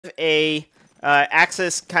a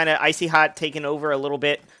Axis kind of icy hot taken over a little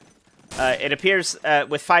bit. It appears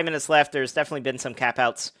with 5 minutes left, there's definitely been some cap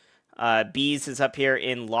outs. Bees is up here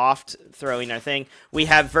in Loft throwing our thing. We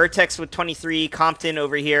have Vertex with 23, Compton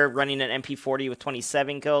over here running an MP40 with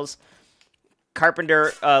 27 kills.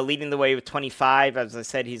 Carpenter leading the way with 25. As I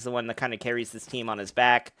said, he's the one that kind of carries this team on his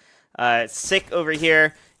back. Sick over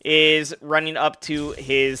here is running up to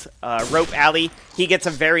his rope alley. He gets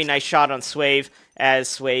a very nice shot on Swave as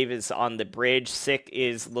Swave is on the bridge. Sick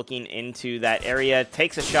is looking into that area.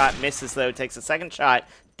 Takes a shot, misses though. Takes a second shot,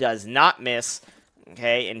 does not miss.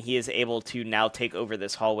 Okay, and he is able to now take over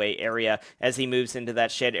this hallway area as he moves into that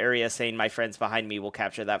shed area, saying, "My friends behind me will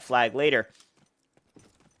capture that flag later."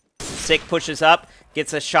 Sick pushes up,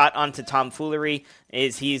 gets a shot onto Tomfoolery.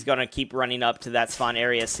 He's going to keep running up to that spawn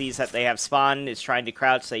area, sees that they have spawn, is trying to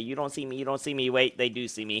crouch, say, "You don't see me, you don't see me." Wait, they do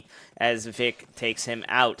see me, as Vic takes him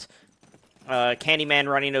out. Candyman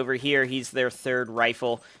running over here. He's their third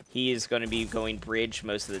rifle. He is going to be going bridge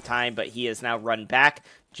most of the time, but he has now run back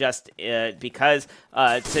just because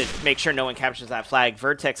to make sure no one captures that flag.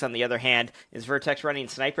 Vertex, on the other hand, is Vertex running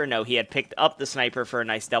sniper? No, he had picked up the sniper for a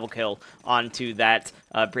nice double kill onto that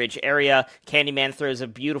bridge area. Candyman throws a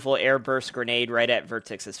beautiful air burst grenade right at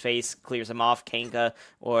Vertex's face, clears him off. Kanka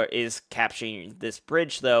is capturing this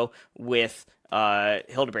bridge, though, with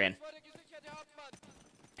Hildebrand.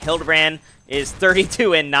 Hildebrand is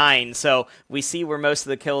 32-9, so we see where most of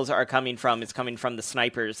the kills are coming from. It's coming from the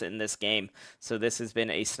snipers in this game. So this has been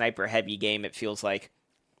a sniper-heavy game, it feels like.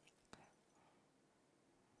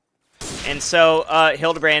 And so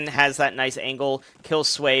Hildebrand has that nice angle, kills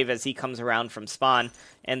Swave as he comes around from spawn,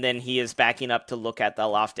 and then he is backing up to look at the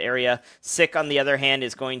loft area. Sick, on the other hand,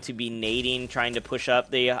 is going to be nading, trying to push up.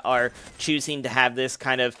 They are choosing to have this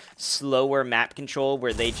kind of slower map control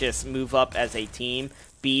where they just move up as a team.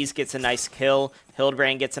 Bees gets a nice kill,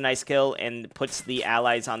 Hildebrand gets a nice kill, and puts the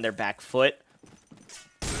allies on their back foot.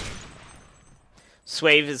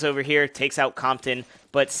 Swave is over here, takes out Compton,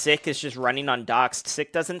 but Sick is just running on docks.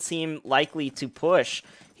 Sick doesn't seem likely to push.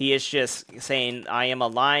 He is just saying, "I am a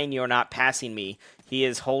line, you're not passing me." He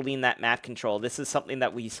is holding that map control. This is something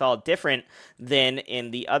that we saw different than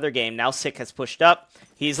in the other game. Now Sick has pushed up.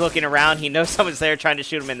 He's looking around. He knows someone's there trying to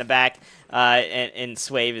shoot him in the back. And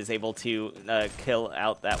Swave is able to kill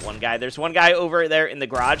out that one guy. There's one guy over there in the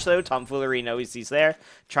garage, though. Tomfoolery knows he's there,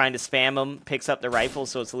 trying to spam him. Picks up the rifle,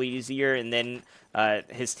 so it's a little easier. And then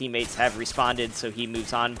his teammates have responded, so he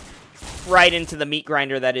moves on right into the meat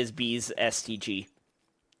grinder that is B's STG.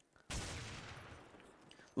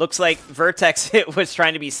 Looks like Vertex was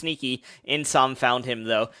trying to be sneaky. Insom found him,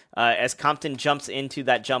 though, as Compton jumps into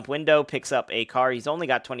that jump window, picks up a car. He's only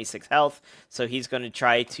got 26 health, so he's going to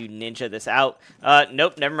try to ninja this out.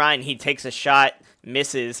 Nope, never mind. He takes a shot,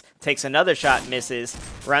 misses, takes another shot, misses,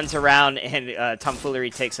 runs around, and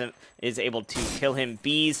Tomfoolery is able to kill him.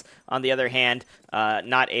 Bees, on the other hand,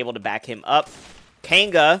 not able to back him up.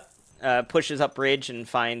 Kanga pushes up bridge and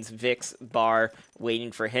finds Vic's bar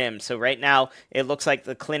waiting for him. So right now, it looks like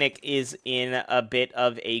the clinic is in a bit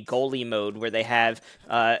of a goalie mode where they have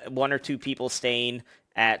one or two people staying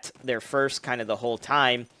at their first kind of the whole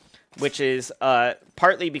time, which is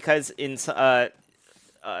partly because in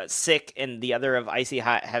Sick and the other of Icy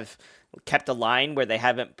Hot have kept a line where they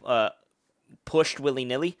haven't pushed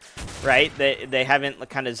willy-nilly, right? They haven't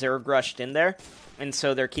kind of Zerg rushed in there, and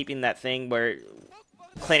so they're keeping that thing where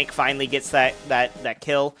Clinic finally gets that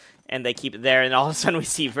kill, and they keep it there, and all of a sudden we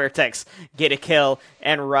see Vertex get a kill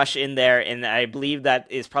and rush in there, and I believe that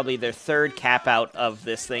is probably their third cap out of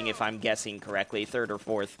this thing, if I'm guessing correctly, third or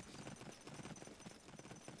fourth.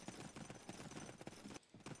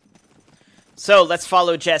 So let's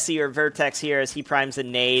follow Jesse or Vertex here as he primes a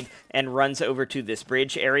nade and runs over to this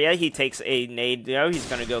bridge area. He takes a nade, he's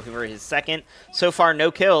going to go for his second. So far,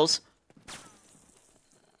 no kills.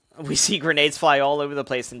 We see grenades fly all over the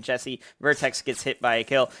place, and Vertex gets hit by a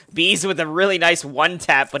kill. Bees with a really nice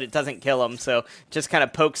one-tap, but it doesn't kill him, so just kind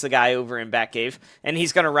of pokes the guy over in back cave. And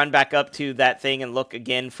he's going to run back up to that thing and look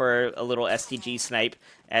again for a little STG snipe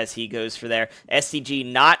as he goes for there. STG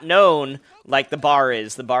not known like the bar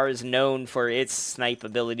is. The bar is known for its snipe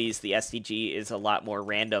abilities. The STG is a lot more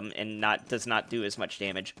random and does not do as much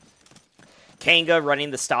damage. Kanga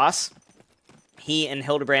running the Stas. He and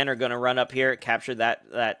Hildebrand are going to run up here, capture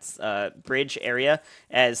that bridge area,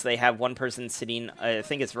 as they have one person sitting, I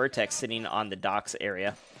think it's Vertex, sitting on the docks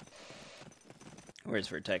area. Where's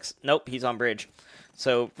Vertex? Nope, he's on bridge.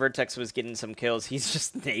 So Vertex was getting some kills. He's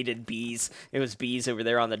just naded Bees. It was Bees over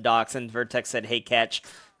there on the docks, and Vertex said, "Hey, catch."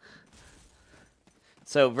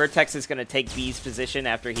 So Vertex is going to take Bees' position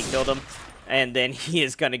after he killed him. and then he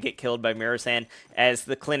is going to get killed by Mirror Sand as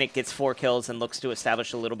the Clinic gets 4 kills and looks to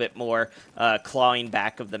establish a little bit more clawing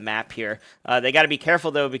back of the map here. They got to be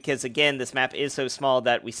careful, though, because, again, this map is so small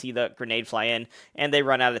that we see the grenade fly in, and they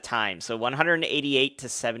run out of time. So 188 to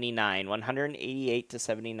 79, 188 to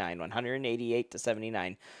 79, 188 to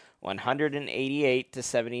 79, 188 to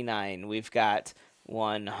 79. We've got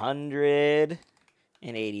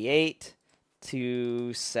 188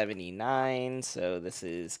 to 79. So this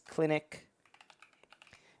is Clinic.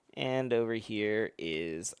 And over here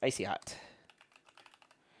is Icy Hot.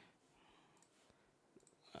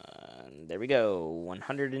 There we go.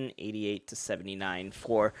 188 to 79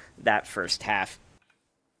 for that first half.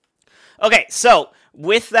 Okay, so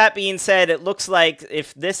with that being said, it looks like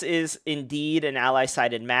if this is indeed an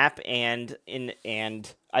ally-sided map and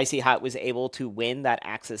Icy Hot was able to win that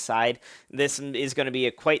Axis side, this is going to be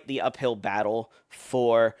quite the uphill battle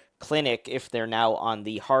for Clinic if they're now on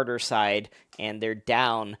the harder side and they're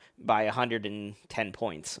down by 110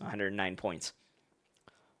 points, 109 points.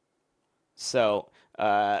 So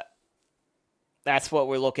that's what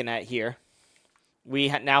we're looking at here. We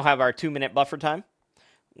now have our 2-minute buffer time,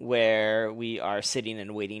 where we are sitting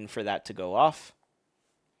and waiting for that to go off.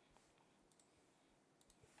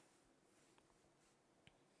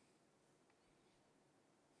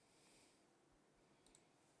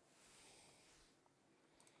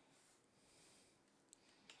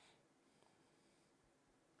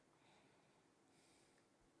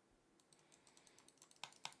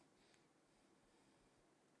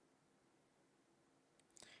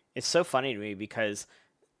 It's so funny to me because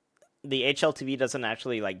the HLTV doesn't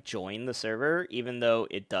actually like join the server, even though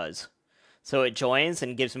it does. So it joins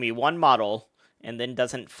and gives me one model and then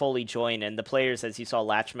doesn't fully join. And the players, as you saw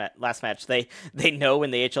last match, they know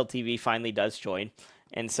when the HLTV finally does join.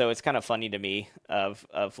 And so it's kind of funny to me of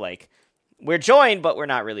like, we're joined, but we're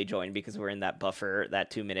not really joined because we're in that buffer,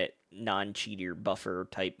 that 2-minute non-cheater buffer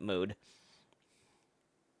type mode.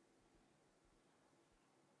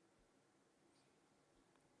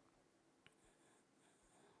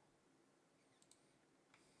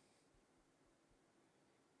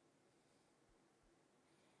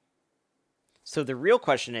 So the real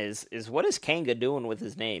question is what is Kanga doing with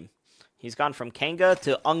his name? He's gone from Kanga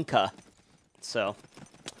to Unka. So,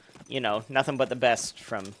 you know, nothing but the best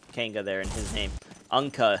from Kanga there in his name.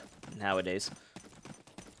 Unka nowadays.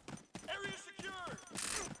 Area secure.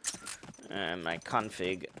 And my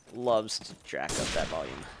config loves to jack up that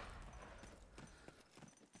volume.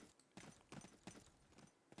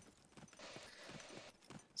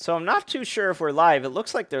 So I'm not too sure if we're live. It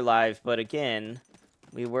looks like they're live, but again,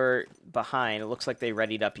 we were behind. It looks like they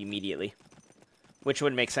readied up immediately, which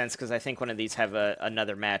would make sense because I think one of these have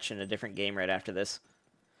another match in a different game right after this.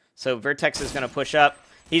 So Vertex is going to push up.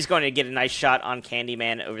 He's going to get a nice shot on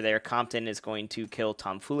Candyman over there. Compton is going to kill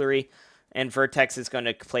Tomfoolery. And Vertex is going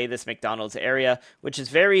to play this McDonald's area, which is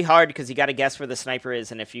very hard because you got to guess where the sniper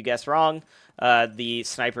is. And if you guess wrong, the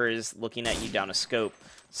sniper is looking at you down a scope.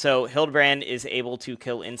 So Hildebrand is able to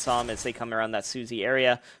kill Insom as they come around that Susie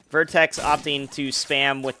area. Vertex opting to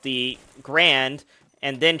spam with the Grand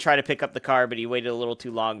and then try to pick up the car, but he waited a little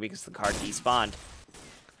too long because the car despawned.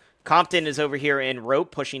 Compton is over here in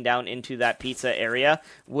Rope, pushing down into that pizza area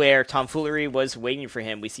where Tomfoolery was waiting for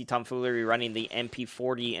him. We see Tomfoolery running the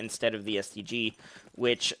MP40 instead of the STG,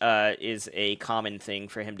 which is a common thing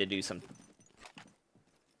for him to do.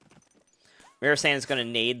 Mirasan is going to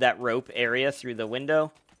nade that Rope area through the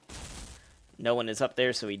window. No one is up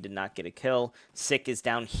there, so he did not get a kill. Sick is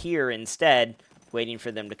down here instead, waiting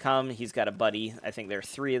for them to come. He's got a buddy. I think there are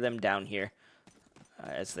 3 of them down here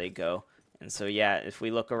as they go. And so, yeah, if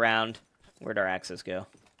we look around, where'd our Axis go?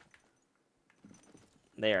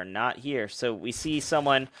 They are not here. So we see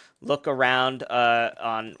someone look around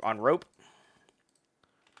on Rope.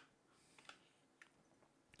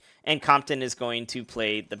 And Compton is going to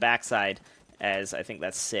play the backside as I think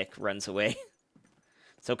that's Sick runs away.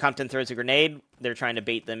 So Compton throws a grenade. They're trying to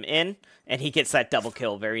bait them in, and he gets that double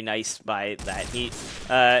kill. Very nice by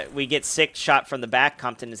that. We get Sick shot from the back.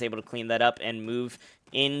 Compton is able to clean that up and move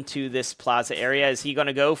into this plaza area. Is he going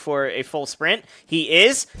to go for a full sprint? He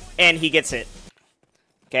is, and he gets it.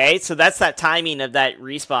 Okay, so that's that timing of that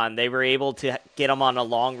respawn. They were able to get him on a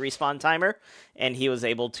long respawn timer, and he was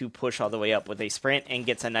able to push all the way up with a sprint and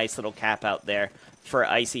gets a nice little cap out there for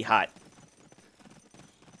Icy Hot.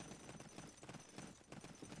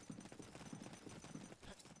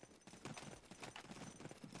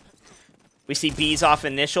 We see B's off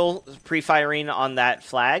initial pre-firing on that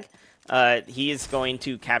flag. He is going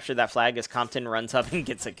to capture that flag as Compton runs up and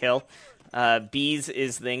gets a kill. Bees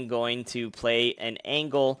is then going to play an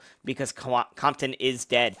angle because Compton is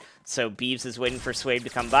dead. So Beeves is waiting for Swave to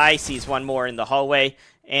come by, sees one more in the hallway,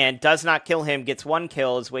 and does not kill him, gets one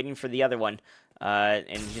kill, is waiting for the other one. And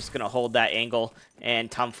just going to hold that angle. And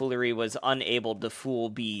Tomfoolery was unable to fool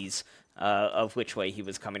Bees of which way he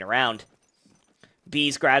was coming around.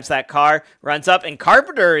 Bees grabs that car, runs up, and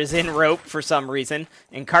Carpenter is in rope for some reason.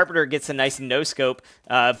 And Carpenter gets a nice no-scope.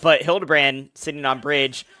 But Hildebrand, sitting on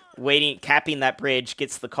bridge, waiting, capping that bridge,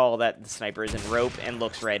 gets the call that the sniper is in rope and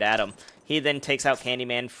looks right at him. He then takes out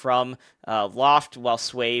Candyman from Loft while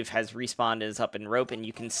Swave has respawned and is up in rope. And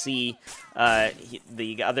you can see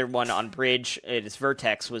the other one on bridge, it is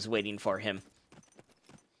Vertex, was waiting for him.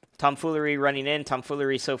 Tomfoolery running in.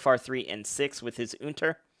 Tomfoolery so far 3 and 6 with his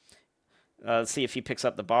Unter. Let's see if he picks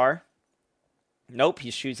up the bar. Nope,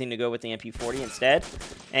 he's choosing to go with the MP40 instead.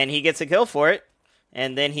 And he gets a kill for it.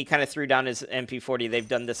 And then he kind of threw down his MP40. They've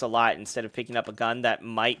done this a lot. Instead of picking up a gun that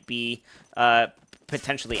might be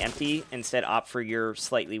potentially empty, instead opt for your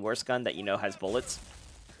slightly worse gun that you know has bullets.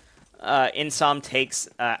 Insom takes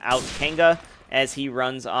out Kanga as he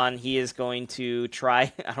runs on. He is going to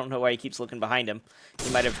try. I don't know why he keeps looking behind him. He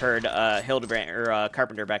might have heard Hildebrand or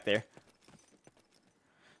Carpenter back there.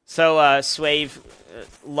 So Swave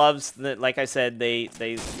loves the, like I said,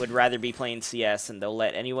 they would rather be playing CS, and they'll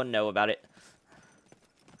let anyone know about it.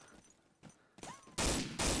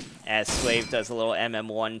 As Swave does a little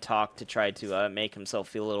MM1 talk to try to make himself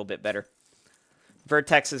feel a little bit better.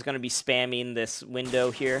 Vertex is going to be spamming this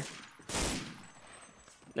window here.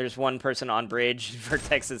 There's one person on bridge.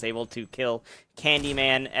 Vertex is able to kill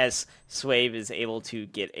Candyman as Swave is able to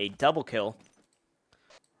get a double kill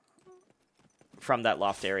from that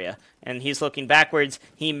loft area. And he's looking backwards.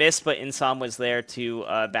 He missed, but Insom was there to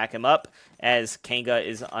back him up, as Kanga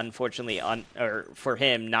is unfortunately, for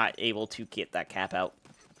him, not able to get that cap out.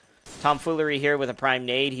 Tomfoolery here with a prime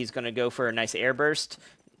nade. He's going to go for a nice airburst.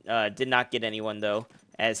 Did not get anyone, though,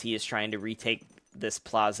 as he is trying to retake this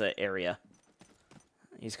plaza area.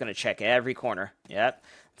 He's going to check every corner. Yep.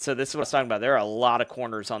 So this is what I was talking about. There are a lot of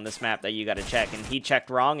corners on this map that you got to check. And he checked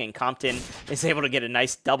wrong, and Compton is able to get a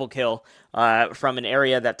nice double kill from an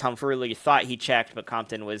area that Tomfoolery thought he checked, but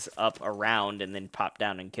Compton was up around and then popped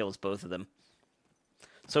down and kills both of them.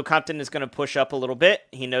 So Compton is going to push up a little bit.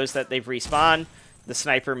 He knows that they've respawned. The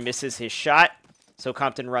sniper misses his shot, so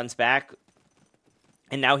Compton runs back.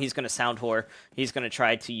 And now he's going to sound whore. He's going to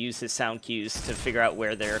try to use his sound cues to figure out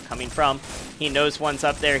where they're coming from. He knows one's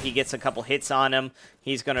up there. He gets a couple hits on him.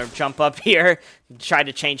 He's going to jump up here, try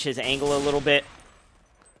to change his angle a little bit.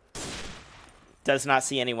 Does not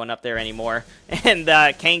see anyone up there anymore. And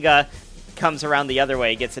Kanga comes around the other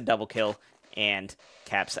way, gets a double kill, and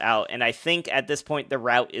caps out. And I think at this point the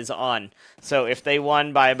route is on. So if they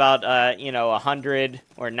won by about, 100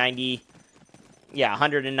 or 90... Yeah,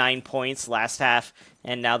 109 points last half,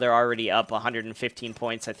 and now they're already up 115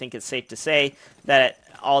 points. I think it's safe to say that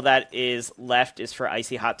all that is left is for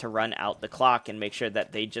Icy Hot to run out the clock and make sure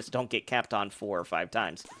that they just don't get capped on 4 or 5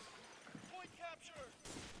 times.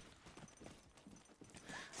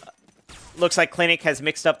 Looks like Clinic has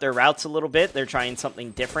mixed up their routes a little bit. They're trying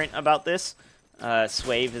something different about this.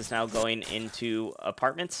 Swave is now going into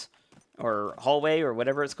apartments, or hallway, or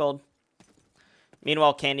whatever it's called.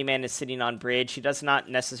 Meanwhile, Candyman is sitting on bridge. He does not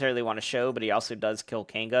necessarily want to show, but he also does kill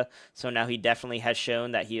Kanga. So now he definitely has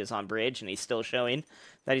shown that he is on bridge, and he's still showing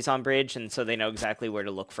that he's on bridge, and so they know exactly where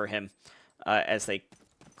to look for him as they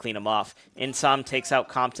clean him off. Insom takes out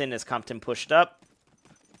Compton as Compton pushed up,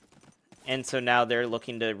 and so now they're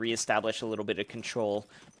looking to reestablish a little bit of control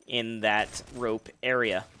in that rope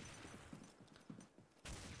area.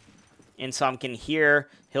 Insom can hear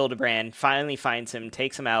Hildebrand, finally finds him,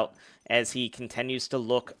 takes him out. As he continues to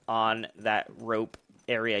look on that rope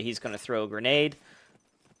area, he's going to throw a grenade,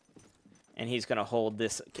 and he's going to hold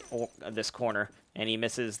this corner, and he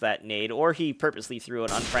misses that nade, or he purposely threw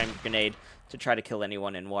an unprimed grenade to try to kill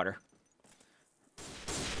anyone in water.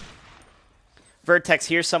 Vertex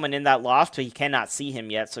hears someone in that loft, but he cannot see him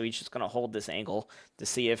yet, so he's just going to hold this angle to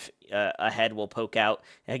see if a head will poke out.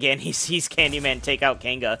 Again, he sees Candyman take out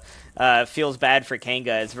Kanga. Feels bad for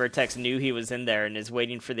Kanga, as Vertex knew he was in there and is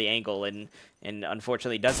waiting for the angle, and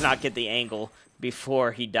unfortunately does not get the angle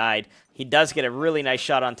before he died. He does get a really nice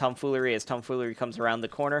shot on Tomfoolery as Tomfoolery comes around the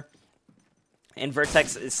corner. And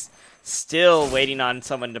Vertex is still waiting on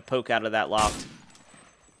someone to poke out of that loft.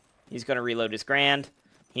 He's going to reload his Grand.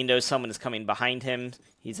 He knows someone is coming behind him.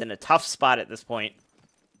 He's in a tough spot at this point.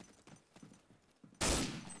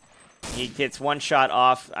 He gets one shot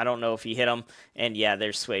off. I don't know if he hit him. And yeah,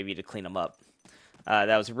 there's Swavey to clean him up.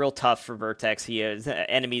 That was real tough for Vertex. He has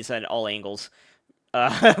enemies at all angles.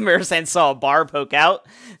 Mirasan saw a bar poke out,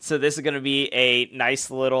 so this is going to be a nice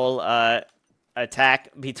little attack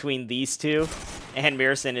between these two. And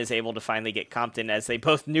Mirasan is able to finally get Compton as they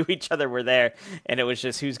both knew each other were there, and it was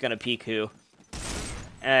just who's going to peek who.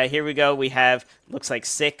 Here we go. We have, looks like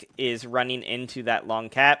Sick is running into that long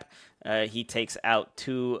cap. He takes out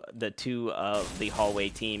the two of the hallway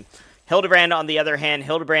team. Hildebrand, on the other hand,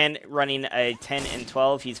 Hildebrand running a 10 and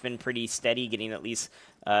 12. He's been pretty steady, getting at least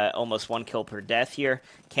almost 1 kill per death here.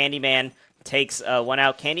 Candyman takes one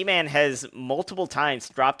out. Candyman has multiple times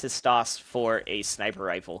dropped his Stoss for a sniper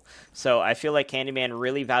rifle. So I feel like Candyman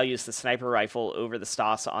really values the sniper rifle over the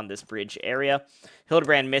Stoss on this bridge area.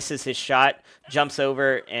 Hildebrand misses his shot, jumps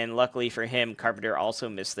over, and luckily for him, Carpenter also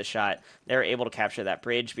missed the shot. They're able to capture that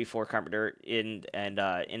bridge before Carpenter and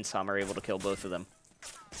Insom are able to kill both of them.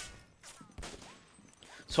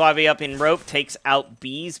 Suave up in rope, takes out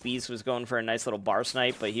Bees. Bees was going for a nice little bar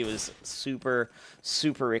snipe, but he was super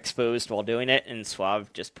exposed while doing it, and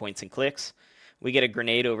Suave just points and clicks. We get a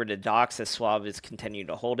grenade over to Dox as Suave is continuing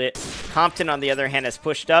to hold it. Compton, on the other hand, has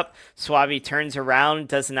pushed up. Suave turns around,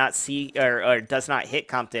 does not see or does not hit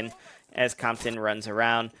Compton as Compton runs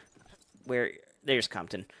around. There's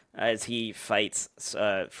Compton as he fights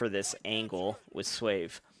for this angle with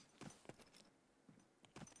Suave.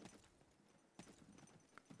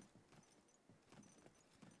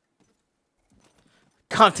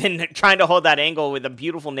 Compton trying to hold that angle with a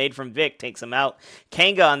beautiful nade from Vic takes him out.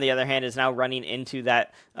 Kanga, on the other hand, is now running into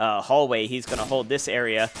that hallway. He's going to hold this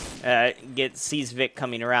area, sees Vic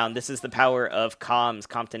coming around. This is the power of comms.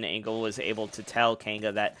 Compton Angle was able to tell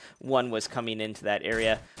Kanga that one was coming into that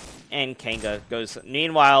area, and Kanga goes.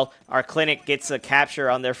 Meanwhile, our clinic gets a capture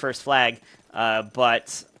on their first flag,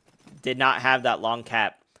 but did not have that long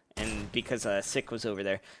cap. And because Sick was over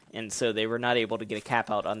there, and so they were not able to get a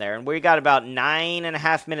cap out on there. And we got about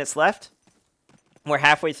 9.5 minutes left. We're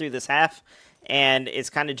halfway through this half, and it's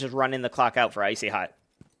kind of just running the clock out for Icy Hot.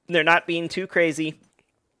 They're not being too crazy.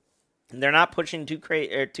 They're not pushing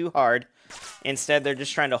too hard. Instead, they're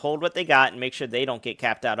just trying to hold what they got and make sure they don't get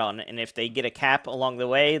capped out on it. And if they get a cap along the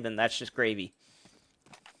way, then that's just gravy.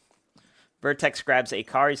 Vertex grabs a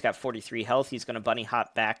car. He's got 43 health. He's going to bunny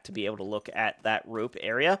hop back to be able to look at that rope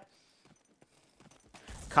area.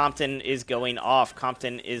 Compton is going off.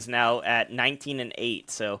 Compton is now at 19 and 8,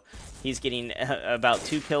 so he's getting about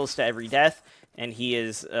 2 kills to every death, and he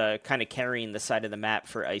is kind of carrying the side of the map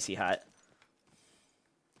for Icy Hot.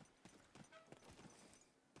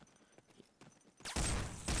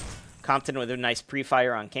 Compton with a nice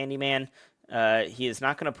pre-fire on Candyman. He is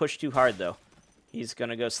not going to push too hard, though. He's going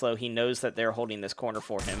to go slow. He knows that they're holding this corner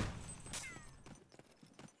for him.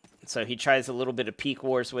 So he tries a little bit of peek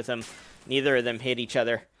wars with him. Neither of them hit each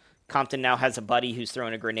other. Compton now has a buddy who's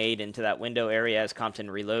throwing a grenade into that window area as Compton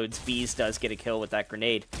reloads. Bees does get a kill with that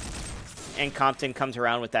grenade. And Compton comes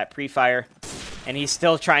around with that pre-fire. And he's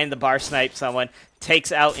still trying to bar snipe someone.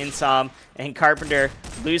 Takes out Insom. And Carpenter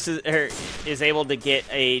is able to get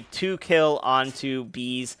a 2 kill onto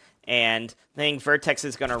Bees. And I think Vertex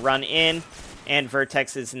is going to run in. And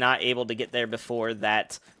Vertex is not able to get there before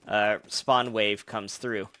that spawn wave comes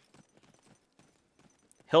through.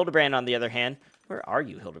 Hildebrand, on the other hand, where are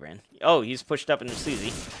you, Hildebrand? Oh, he's pushed up into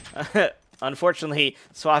Susie. Unfortunately,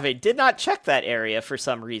 Suave did not check that area for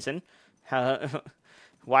some reason.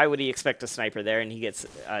 Why would he expect a sniper there? And he gets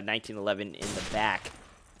 1911 in the back.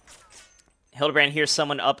 Hildebrand hears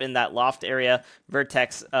someone up in that loft area.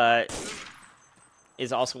 Vertex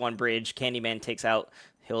is also on bridge. Candyman takes out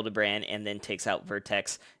Hildebrand and then takes out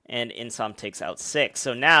Vertex. And Insom takes out 6.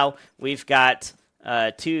 So now we've got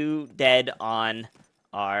 2 dead on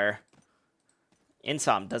our...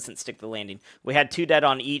 Insom doesn't stick the landing. We had 2 dead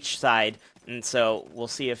on each side, and so we'll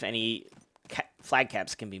see if any flag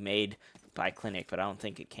caps can be made by Clinic, but I don't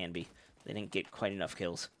think it can be. They didn't get quite enough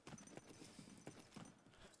kills.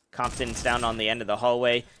 Compton's down on the end of the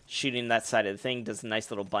hallway, shooting that side of the thing, does a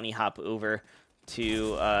nice little bunny hop over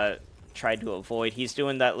to try to avoid. He's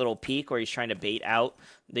doing that little peek where he's trying to bait out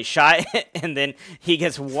the shot, and then he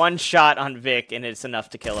gets 1 shot on Vic, and it's enough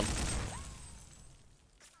to kill him.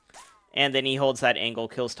 And then he holds that angle,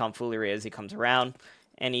 kills Tomfoolery as he comes around,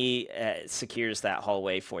 and he secures that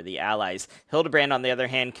hallway for the allies. Hildebrand, on the other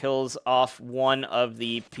hand, kills off one of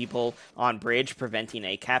the people on bridge, preventing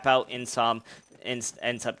a cap-out. Insom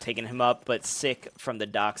ends up taking him up, but Sick from the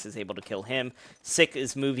docks is able to kill him. Sick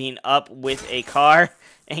is moving up with a car,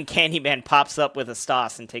 and Candyman pops up with a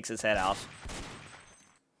Stoss and takes his head off.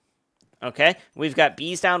 Okay, we've got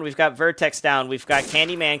Bees down, we've got Vertex down, we've got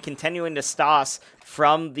Candyman continuing to Stoss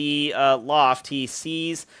from the loft. He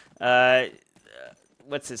sees,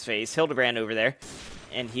 what's his face, Hildebrand over there.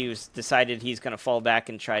 And decided he's going to fall back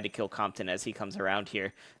and try to kill Compton as he comes around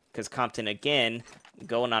here. Because Compton, again,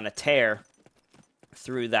 going on a tear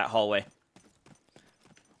through that hallway.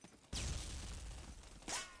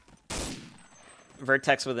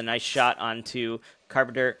 Vertex with a nice shot onto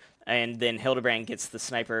Carpenter, and then Hildebrand gets the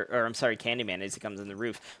sniper, or I'm sorry, Candyman as he comes in the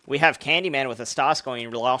roof. We have Candyman with a Stas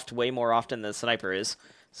going loft way more often than the sniper is,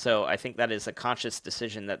 so I think that is a conscious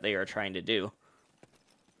decision that they are trying to do.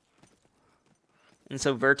 And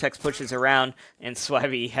so Vertex pushes around, and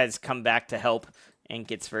Swabby has come back to help and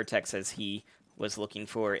gets Vertex as he was looking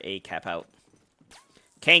for a cap out.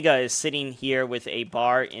 Kanga is sitting here with a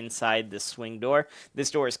bar inside the swing door.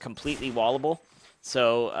 This door is completely wallable.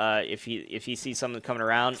 So if he sees someone coming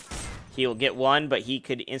around, he'll get one, but he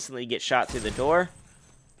could instantly get shot through the door.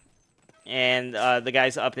 And the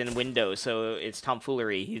guy's up in window, so it's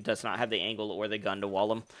tomfoolery. He does not have the angle or the gun to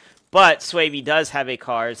wall him. But Swavey does have a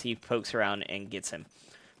car as he pokes around and gets him.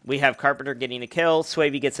 We have Carpenter getting a kill.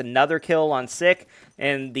 Swavey gets another kill on Sick,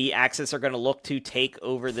 and the Axis are going to look to take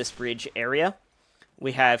over this bridge area.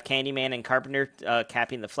 We have Candyman and Carpenter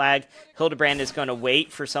capping the flag. Hildebrand is going to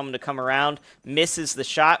wait for someone to come around. Misses the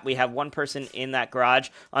shot. We have one person in that garage.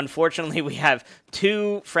 Unfortunately, we have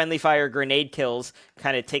 2 friendly fire grenade kills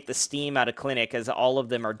kind of take the steam out of Clinic as all of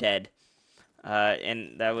them are dead.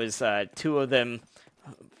 And that was 2 of them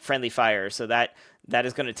friendly fire. So that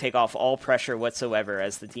is going to take off all pressure whatsoever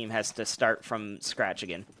as the team has to start from scratch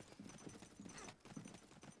again.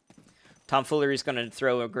 Tomfoolery is going to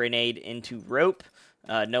throw a grenade into rope.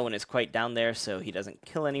 No one is quite down there, so he doesn't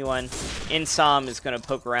kill anyone. Insom is going to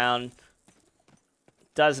poke around.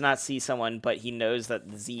 Does not see someone, but he knows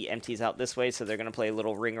that the Z empties out this way, so they're going to play a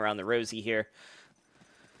little ring around the rosy here.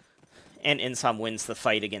 And Insom wins the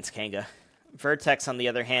fight against Kanga. Vertex, on the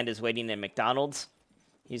other hand, is waiting in McDonald's.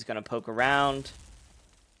 He's going to poke around.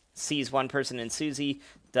 Sees one person in Susie.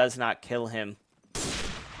 Does not kill him.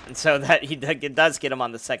 And so that it does get him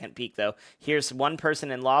on the second peak, though. Here's one person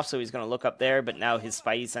in loft, so he's going to look up there, but now his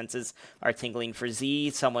spidey senses are tingling for Z.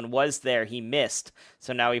 Someone was there. He missed.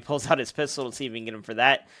 So now he pulls out his pistol to see if he can get him for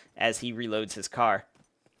that as he reloads his car.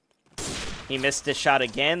 He missed his shot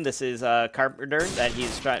again. This is Carpenter that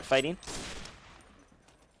he's fighting.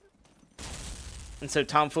 And so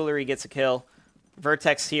Tomfoolery gets a kill.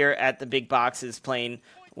 Vertex here at the big box is playing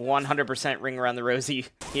 100% ring around the rosy.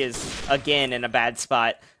 He is, again, in a bad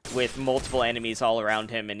spot with multiple enemies all around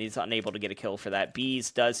him, and he's unable to get a kill for that.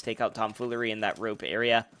 Bees does take out Tomfoolery in that rope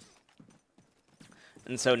area.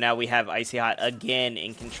 And so now we have Icy Hot again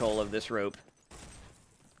in control of this rope,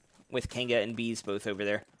 with Kanga and Bees both over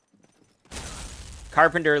there.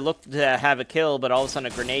 Carpenter looked to have a kill, but all of a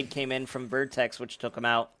sudden a grenade came in from Vertex, which took him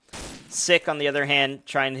out. Sick, on the other hand,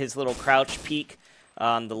 trying his little crouch peek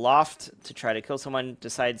on the loft to try to kill someone,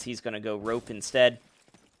 decides he's going to go rope instead.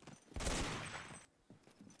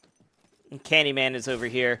 And Candyman is over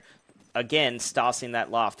here, again, stossing that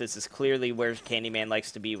loft. This is clearly where Candyman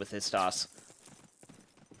likes to be with his stoss.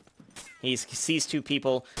 He sees 2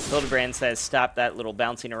 people. Hildebrand says, stop that little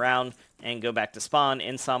bouncing around and go back to spawn.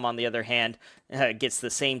 Insom, on the other hand, gets the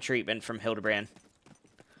same treatment from Hildebrand.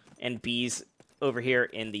 And Bees over here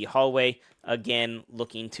in the hallway, again,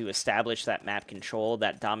 looking to establish that map control,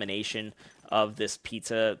 that domination of this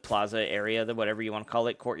pizza plaza area, whatever you want to call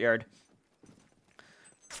it, courtyard.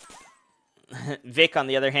 Vic, on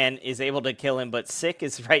the other hand, is able to kill him, but Sick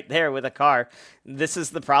is right there with a car. This is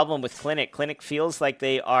the problem with Clinic. Clinic feels like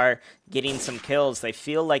they are getting some kills. They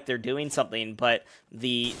feel like they're doing something, but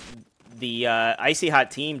the Icy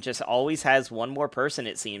Hot team just always has one more person,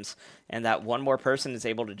 it seems, and that one more person is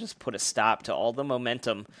able to just put a stop to all the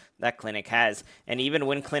momentum that Clinic has. And even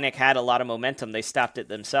when Clinic had a lot of momentum, they stopped it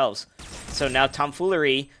themselves. So now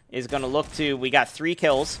Tomfoolery is going to look to, we got 3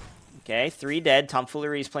 kills, okay, 3 dead.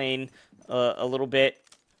 Tomfoolery is playing a little bit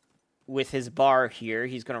with his bar here.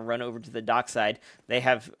 He's going to run over to the dockside. They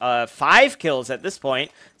have 5 kills at this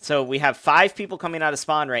point, so we have 5 people coming out of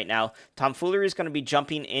spawn right now. Tomfoolery is going to be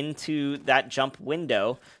jumping into that jump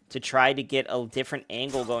window to try to get a different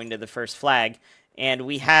angle going to the first flag, and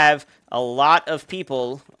we have a lot of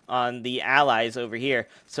people on the allies over here.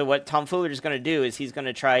 So what Tomfoolery is going to do is he's going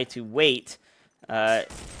to try to wait,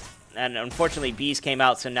 and unfortunately Bees came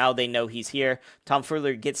out, so now they know he's here.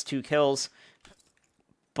 Tomfoolery gets 2 kills,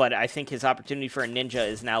 but I think his opportunity for a ninja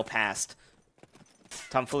is now past.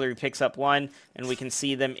 Tomfoolery picks up 1, and we can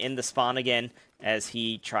see them in the spawn again as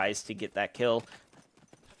he tries to get that kill.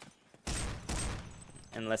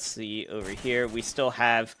 And let's see over here. We still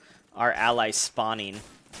have our allies spawning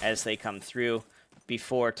as they come through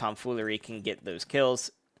before Tomfoolery can get those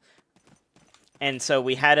kills. And so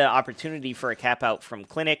we had an opportunity for a cap out from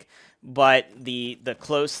Clinic, but the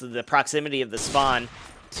proximity of the spawn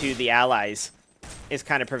to the allies is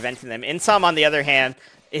kind of preventing them. Insom, on the other hand,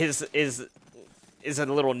 is a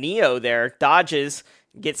little Neo there, dodges,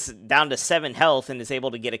 gets down to 7 health, and is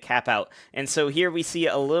able to get a cap out. And so here we see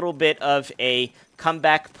a little bit of a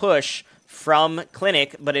comeback push from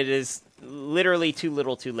Clinic, but it is literally too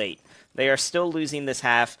little too late. They are still losing this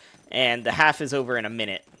half, and the half is over in a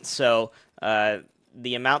minute. So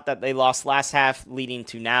the amount that they lost last half leading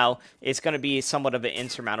to now is going to be somewhat of an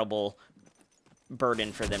insurmountable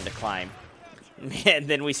burden for them to climb. And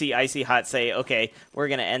then we see Icy Hot say, okay, we're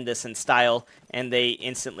going to end this in style, and they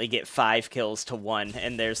instantly get 5 kills to 1,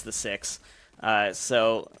 and there's the 6.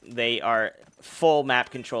 So they are full map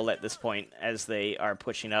control at this point as they are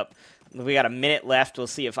pushing up. We got a minute left. We'll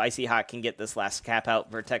see if Icy Hot can get this last cap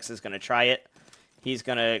out. Vertex is going to try it. He's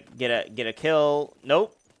going to get a kill.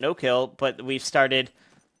 Nope, no kill, but we've started.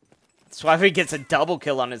 Suave gets a double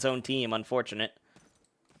kill on his own team, unfortunate.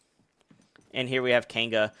 And here we have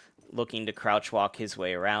Kanga looking to crouch walk his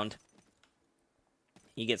way around.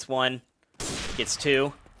 He gets 1, gets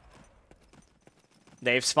 2.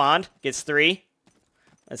 They've spawned, gets 3.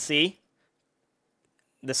 Let's see.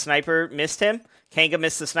 The sniper missed him. Kanga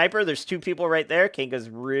missed the sniper. There's 2 people right there. Kanga's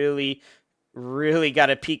really, really got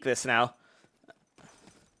to peek this now.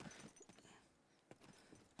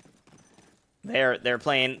 They're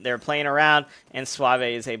playing around, and Suave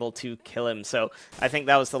is able to kill him. So I think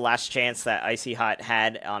that was the last chance that Icy Hot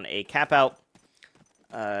had on a cap out,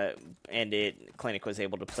 and Clinic was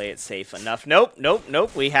able to play it safe enough.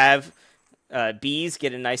 Nope. We have Bees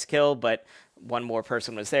get a nice kill, but one more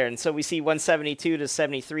person was there, and so we see 172 to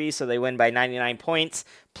 73. So they win by 99 points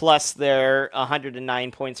plus their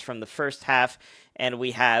 109 points from the first half, and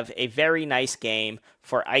we have a very nice game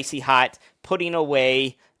for Icy Hot, putting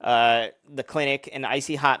away the Clinic, and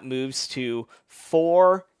Icy Hot moves to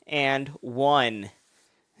 4-1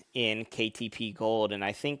 in KTP Gold, and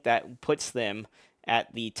I think that puts them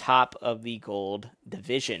at the top of the Gold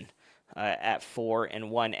division at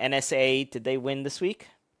 4-1. NSA, did they win this week?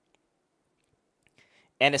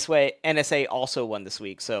 NSA also won this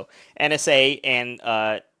week, so NSA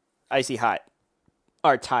and Icy Hot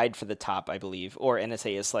are tied for the top, I believe, or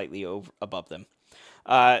NSA is slightly above them.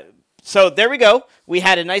 So there we go. We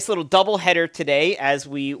had a nice little double header today as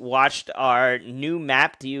we watched our new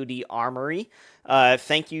map, DoD Armory.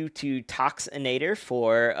 Thank you to Toxinator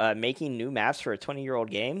for making new maps for a 20-year-old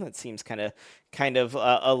game. That seems kind of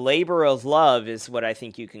a labor of love is what I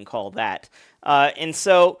think you can call that. And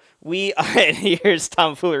so we here's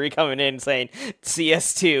tomfoolery coming in saying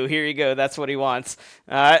CS2. Here you go. That's what he wants.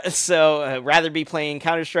 So rather be playing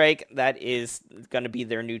Counter-Strike. That is going to be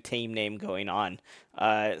their new team name going on.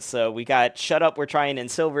 So we got Shut Up, We're Trying in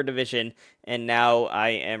Silver Division, and now I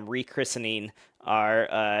am rechristening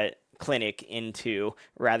our Clinic into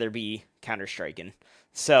rather be Counter-Striking.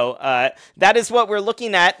 So that is what we're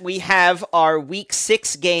looking at. We have our Week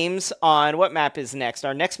 6 games on what map is next.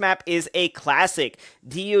 Our next map is a classic,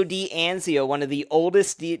 DoD Anzio, one of the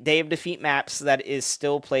oldest Day of Defeat maps that is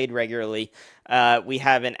still played regularly. We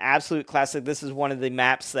have an absolute classic. This is one of the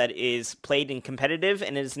maps that is played in competitive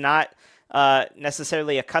and is not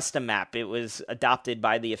necessarily a custom map. It was adopted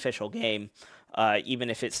by the official game. Even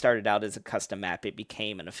if it started out as a custom map, it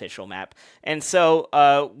became an official map. And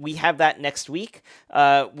so we have that next week.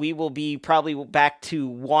 We will be probably back to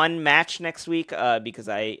 1 match next week because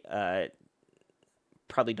I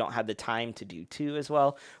probably don't have the time to do 2 as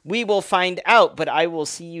well. We will find out, but I will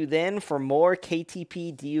see you then for more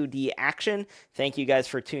KTP DoD action. Thank you guys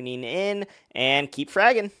for tuning in, and keep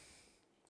fragging.